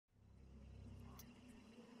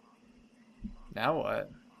Now what?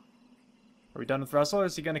 Are we done with Russell, or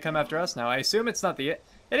is he gonna come after us now? I assume it's not the... It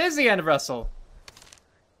is the end of Russell!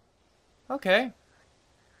 Okay.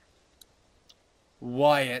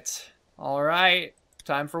 Wyatt. Alright.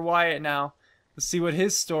 Time for Wyatt now. Let's see what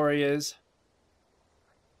his story is.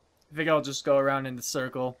 I think I'll just go around in the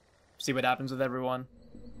circle. See what happens with everyone.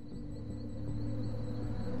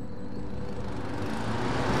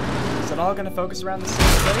 Is it all gonna focus around the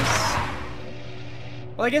same place?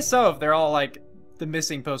 Well, I guess so, if they're all like... The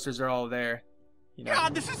missing posters are all there. You know.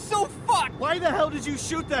 God, this is so fucked! Why the hell did you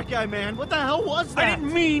shoot that guy, man? What the hell was that? I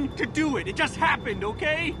didn't mean to do it. It just happened,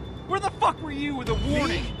 okay? Where the fuck were you with a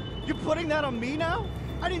warning? Me? You're putting that on me now?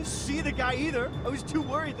 I didn't see the guy either. I was too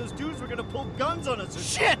worried those dudes were gonna pull guns on us.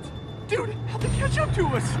 Shit! Dude, how'd they catch up to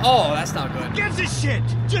us? Oh, that's not good. Gives a shit!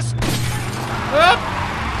 Just...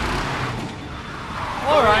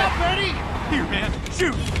 Alright. Up, Eddie! Here, man.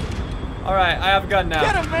 Shoot! Alright, I have a gun now.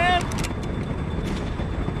 Get him, man!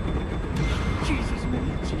 Jesus,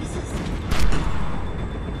 man. Jesus.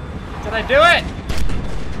 Did I do it?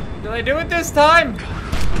 Did I do it this time?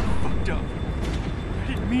 Fucked up. I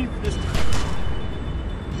didn't mean for this to...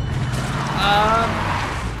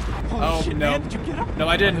 Holy Oh, shit, no. man. Did you get him? No,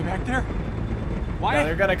 I didn't. Are they back there? Why? No,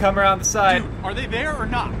 they're gonna come around the side. Dude, are they there or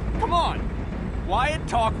not? Come on. Wyatt,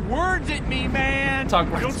 talk words at me, man. Talk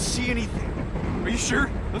I don't words. see anything. Are you sure?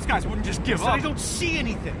 Those guys wouldn't just give I up. don't see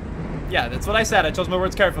anything. Yeah, that's what I said. I chose my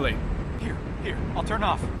words carefully. Here, I'll turn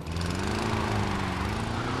off.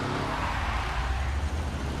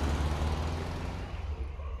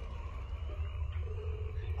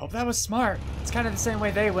 Hope that was smart. It's kind of the same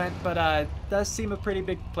way they went, but it does seem a pretty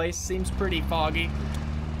big place. Seems pretty foggy.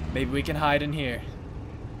 Maybe we can hide in here.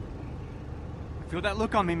 I feel that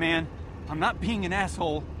look on me, man. I'm not being an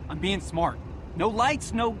asshole. I'm being smart. No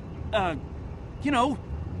lights, no, you know,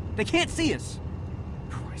 they can't see us.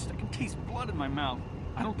 Christ, I can taste blood in my mouth.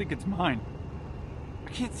 I don't think it's mine. I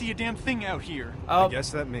can't see a damn thing out here. Oh, I guess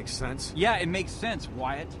that makes sense. Yeah, it makes sense,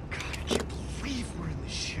 Wyatt. God, I can't believe we're in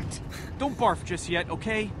this shit. Don't barf just yet,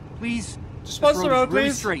 okay? Please. just This post the road road, is really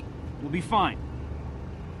please. straight. We'll be fine.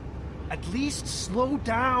 At least slow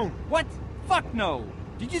down. What? Fuck no.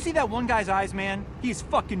 Did you see that one guy's eyes, man? He's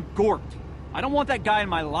fucking gorked. I don't want that guy in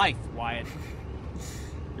my life, Wyatt.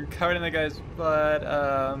 You're covered in the guy's butt.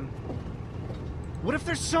 What if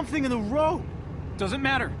there's something in the road? Doesn't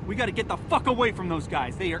matter. We gotta get the fuck away from those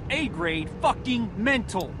guys. They are A-grade fucking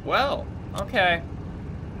mental. Well, okay.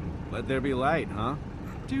 Let there be light, huh?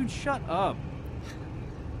 Dude, shut up.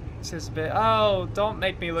 This is a bit. Oh, don't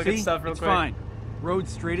make me look See? at stuff real It's quick. fine. Road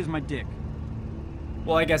straight as my dick.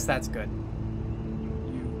 Well, I guess that's good.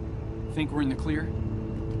 You think we're in the clear?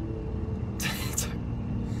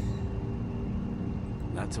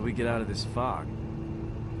 Not till we get out of this fog.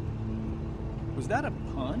 Was that a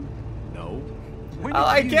pun? No. When Oh, did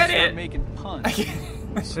I you get start it. making puns?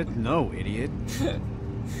 I said no, idiot.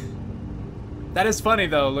 That is funny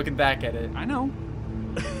though, looking back at it. I know.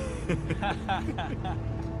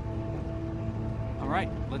 All right,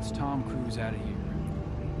 let's Tom Cruise out of here.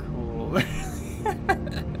 Cool.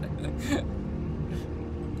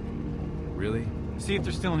 Really? See if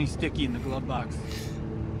there's still any sticky in the glove box.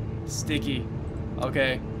 Sticky.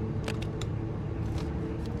 Okay.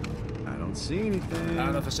 I don't see anything. I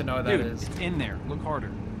don't know if I should know what Dude, that is. it's in there. Look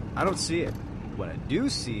harder. I don't see it. What I do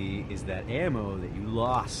see is that ammo that you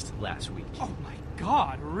lost last week. Oh my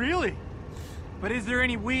God, really? But is there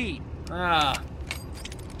any weed? Ah.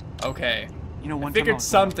 Okay. You know, one I figured time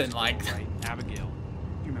something like that. Right, Abigail.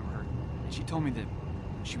 You remember her? And she told me that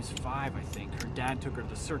when she was 5, I think, her dad took her to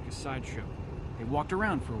the circus sideshow. They walked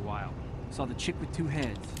around for a while. Saw the chick with 2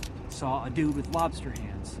 heads. Saw a dude with lobster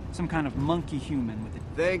hands. Some kind of monkey human with a...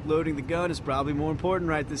 Think loading the gun is probably more important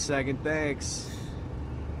right this second. Thanks.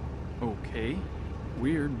 Okay.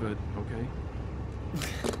 Weird, but okay.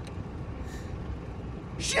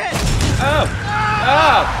 Shit! Oh!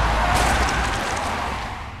 Oh!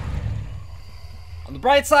 On the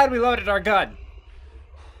bright side, we loaded our gun.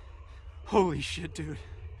 Holy shit, dude.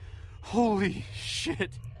 Holy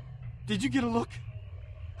shit. Did you get a look?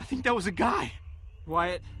 I think that was a guy.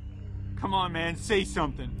 Wyatt, come on, man, say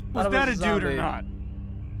something. Was Thought it that a was a dude or zombie. not?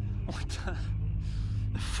 What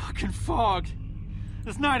the fucking fog.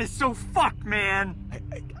 This night is so fucked, man.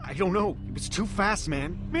 I don't know. It was too fast,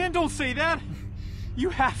 man. Man, don't say that. You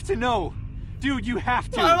have to know. Dude, you have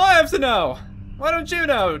to. Why do I have to know? Why don't you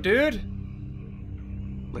know, dude?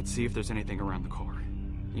 Let's see if there's anything around the car.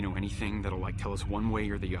 You know, anything that'll, like, tell us one way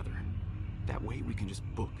or the other. That way we can just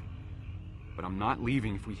book. But I'm not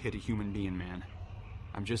leaving if we hit a human being, man.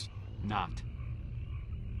 I'm just not.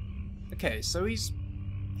 Okay, so he's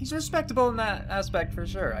respectable in that aspect for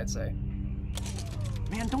sure, I'd say.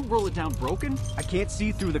 Man, don't roll it down broken. I can't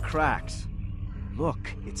see through the cracks.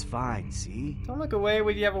 Look, it's fine, see? Don't look away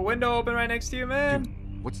when you have a window open right next to you, man.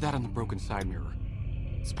 Dude, what's that on the broken side mirror?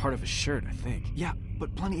 It's part of a shirt, I think. Yeah,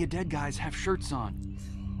 but plenty of dead guys have shirts on.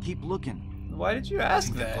 Keep looking. Why did you ask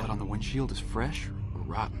Think that? blood on the windshield is fresh or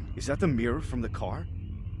rotten? Is that the mirror from the car?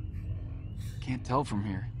 Can't tell from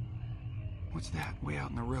here. What's that way out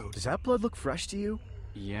in the road? Does that blood look fresh to you?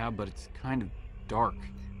 Yeah, but it's kind of dark.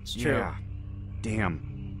 It's true. Yeah.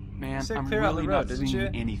 Damn. Man, said I'm clear out the really road, not didn't seeing you?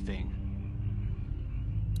 anything.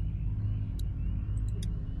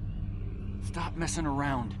 Stop messing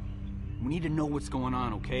around. We need to know what's going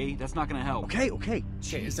on, okay? That's not gonna help. Okay. Okay,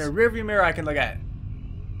 Jeez. is there a rearview mirror I can look at?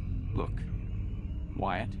 Look,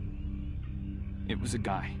 Wyatt. It was a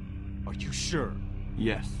guy. Are you sure?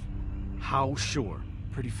 Yes. How sure?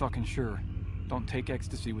 Pretty fucking sure. Don't take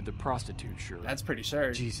ecstasy with the prostitute, sure. That's pretty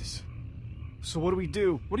sure. Jesus. So what do we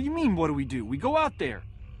do? What do you mean, what do? We go out there.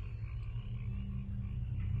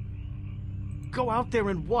 Go out there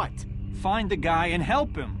and what? Find the guy and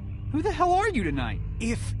help him. Who the hell are you tonight?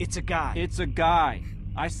 If it's a guy. It's a guy.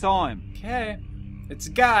 I saw him. Okay. It's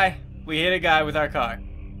a guy. We hit a guy with our car.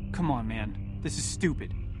 Come on, man. This is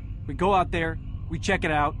stupid. We go out there, we check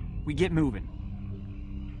it out, we get moving.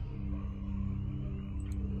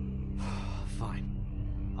 Fine.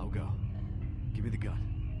 I'll go. Give me the gun.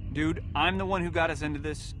 Dude, I'm the one who got us into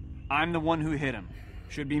this. I'm the one who hit him.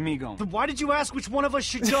 Should be me going. Then why did you ask which one of us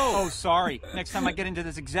should go? Oh, sorry. Next time I get into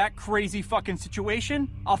this exact crazy fucking situation,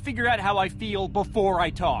 I'll figure out how I feel before I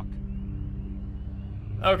talk.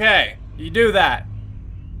 Okay, you do that.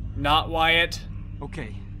 Not Wyatt.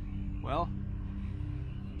 Okay. Well...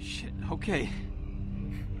 Shit, okay.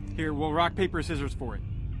 Here, we'll rock, paper, scissors for it.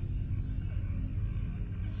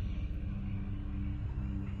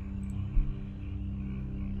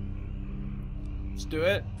 Let's do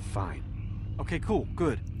it. Fine. Okay, cool,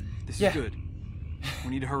 good. This Yeah. is good.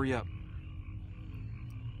 We need to hurry up.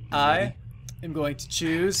 I am going to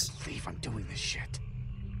choose. Believe I'm doing this shit.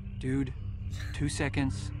 Dude, 2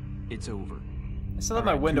 seconds, it's over. I still have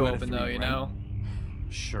my Alright, window 2 out of open though, 3, you right? know?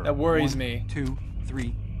 Sure. That worries 1, me. 2,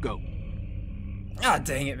 3, go. Ah,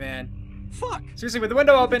 dang it, man. Fuck! Seriously, with the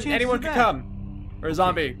window What are the open, chances anyone of could that? come. Or a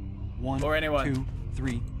zombie. 1, Or anyone. 2,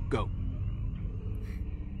 3, go.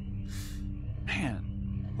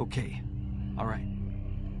 Man. Okay. Alright.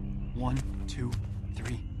 1, 2,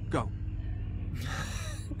 3, go.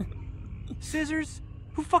 Scissors?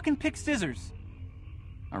 Who fucking picked scissors?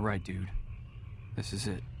 Alright, dude. This is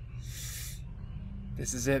it.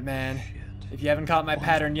 This is it, man. Shit. If you haven't caught my 1,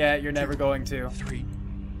 pattern yet, you're never 2, going to. 3,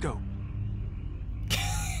 go.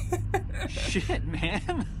 Shit,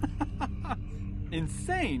 man.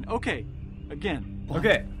 Insane. Okay. Again. 1,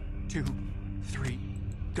 Okay. 2, 3,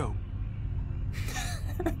 go.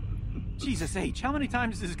 Jesus H, how many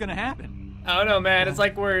times is this gonna happen? I don't know, man. It's 1,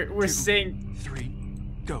 like we're 2, seeing. 3,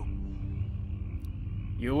 go.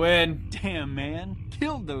 You win. Damn, man.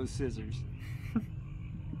 Killed those scissors.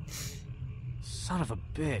 Son of a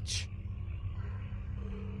bitch.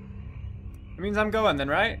 It means I'm going then,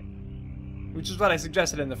 right? Which is what I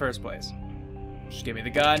suggested in the first place. Just give me the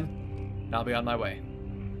gun, and I'll be on my way.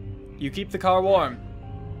 You keep the car warm.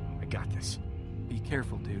 I got this. Be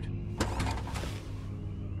careful, dude.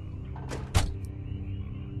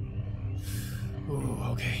 Ooh,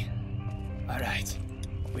 okay. Alright.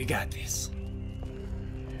 We got this.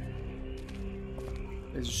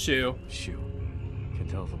 There's a shoe. Shoot. Can't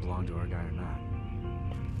tell if it belonged to our guy or not.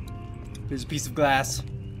 There's a piece of glass.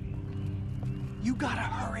 You gotta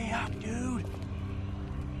hurry up, dude.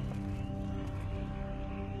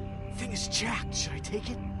 Thing is jacked. Should I take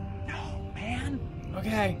it? No, man.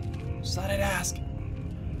 Okay. Just thought I'd ask.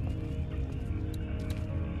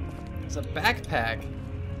 It's a backpack.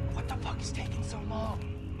 What the fuck is taking so long?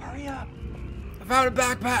 Hurry up. I found a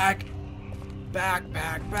backpack.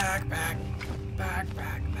 Backpack, backpack, backpack, It'd be a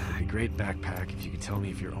backpack. great backpack if you could tell me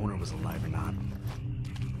if your owner was alive or not.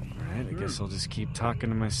 Alright, I guess I'll just keep talking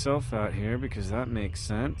to myself out here because that makes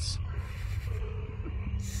sense.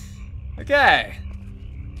 Okay.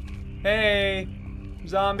 Hey,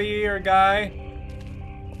 zombie or guy.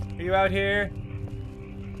 Are you out here?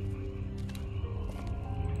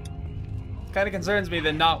 Kind of concerns me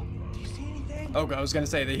that not. Do you see anything? Oh, I was gonna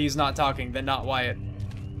say that he's not talking, then not Wyatt.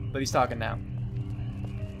 But he's talking now.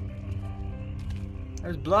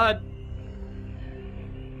 There's blood.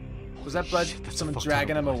 Was that blood Shit, that's someone a fuck ton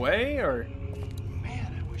dragging of him blood. away, or?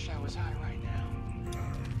 Man, I wish I was high right now.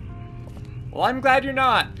 Well, I'm glad you're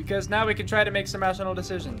not, because now we can try to make some rational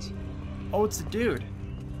decisions. Oh, it's a dude.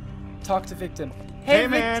 Talk to victim. Hey,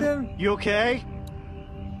 man, victim! you okay?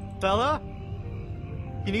 Fella?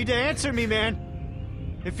 You need to answer me,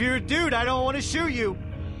 man. If you're a dude, I don't want to shoot you.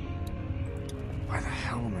 Why the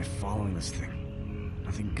hell am I following this thing?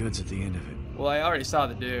 Nothing good's at the end of it. Well, I already saw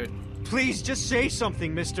the dude. Please, just say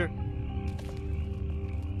something, mister.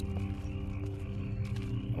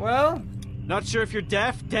 Well, Not sure if you're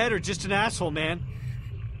deaf, dead, or just an asshole, man.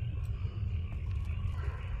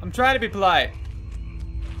 I'm trying to be polite.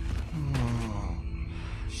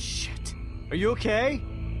 Shit. Are you okay?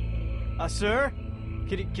 Sir?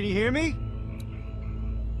 Can you hear me?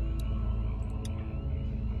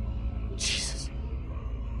 Jesus.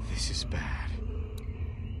 This is bad.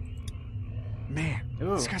 Man,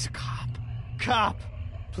 Ooh. this guy's a cop. Cop,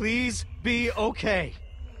 please be okay.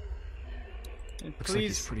 Looks like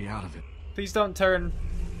he's pretty out of it. Please don't turn.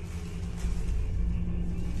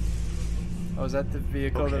 Oh, is that the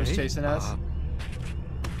vehicle that was Okay, chasing us?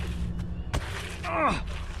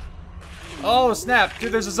 Oh, snap.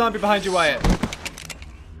 Dude, there's a zombie behind you, Wyatt.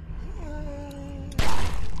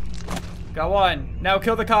 Got one. Now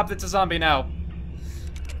kill the cop that's a zombie now.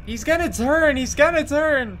 He's gonna turn. He's gonna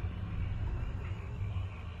turn.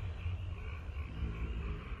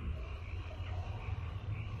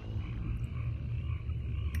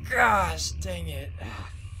 Gosh, dang it.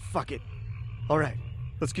 Fuck it. All right,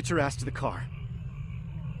 let's get your ass to the car.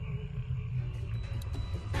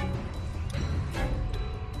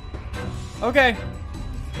 Okay.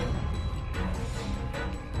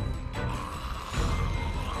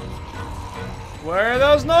 Where are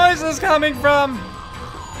those noises coming from?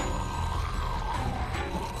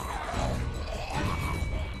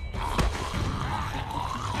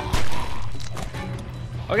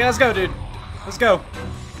 Okay, let's go, dude. Let's go.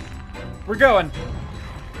 We're going.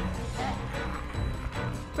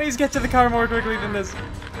 Please get to the car more quickly than this.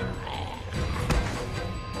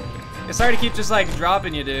 It's hard to keep just like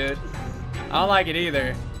dropping you, dude. I don't like it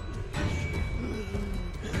either.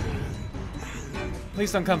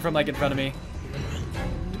 Please don't come from like in front of me.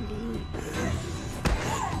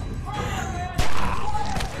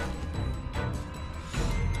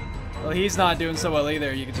 Well, he's not doing so well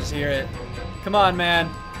either. You can just hear it. Come on, man.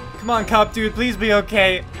 Come on, cop dude. Please be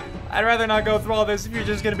okay. I'd rather not go through all this if you're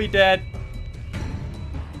just gonna be dead.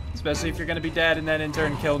 Especially if you're gonna be dead and then in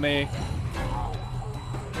turn kill me.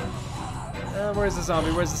 Where's the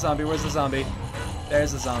zombie? Where's the zombie? Where's the zombie?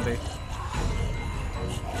 There's the zombie.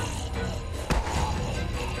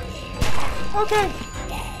 Okay.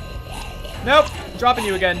 Nope. Dropping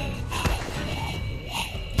you again.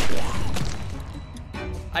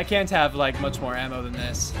 I can't have like much more ammo than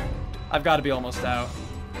this. I've got to be almost out.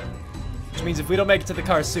 Which means if we don't make it to the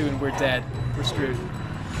car soon, we're dead. We're screwed.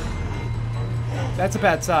 That's a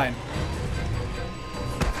bad sign.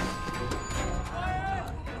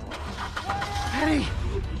 Eddie!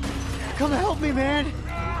 Come help me, man!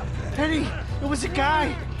 Eddie, it was a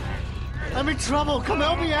guy! I'm in trouble, come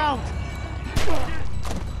help me out!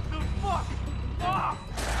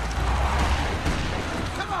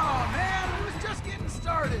 Come on, man! It was just getting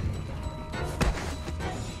started.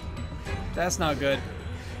 That's not good.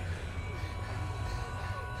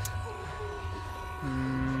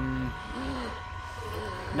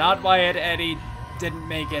 Not Wyatt Eddie didn't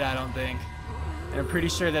make it, I don't think. And I'm pretty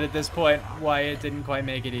sure that at this point, Wyatt didn't quite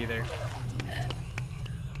make it either.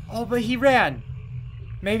 Oh, but he ran!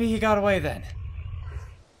 Maybe he got away then.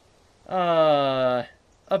 Abandoner?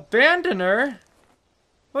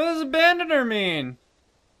 What does abandoner mean?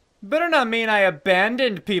 Better not mean I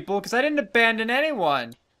abandoned people, because I didn't abandon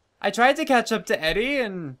anyone. I tried to catch up to Eddie,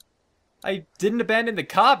 and I didn't abandon the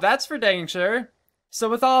cop, that's for dang sure. So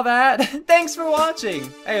with all that, thanks for watching!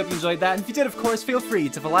 I hope you enjoyed that, and if you did, of course, feel free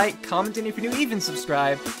to like, comment, and if you're new, even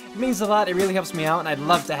subscribe. It means a lot, it really helps me out, and I'd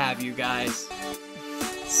love to have you guys.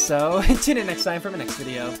 So, tune in next time for my next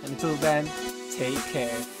video. Until then, take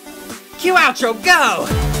care. Cue outro, go!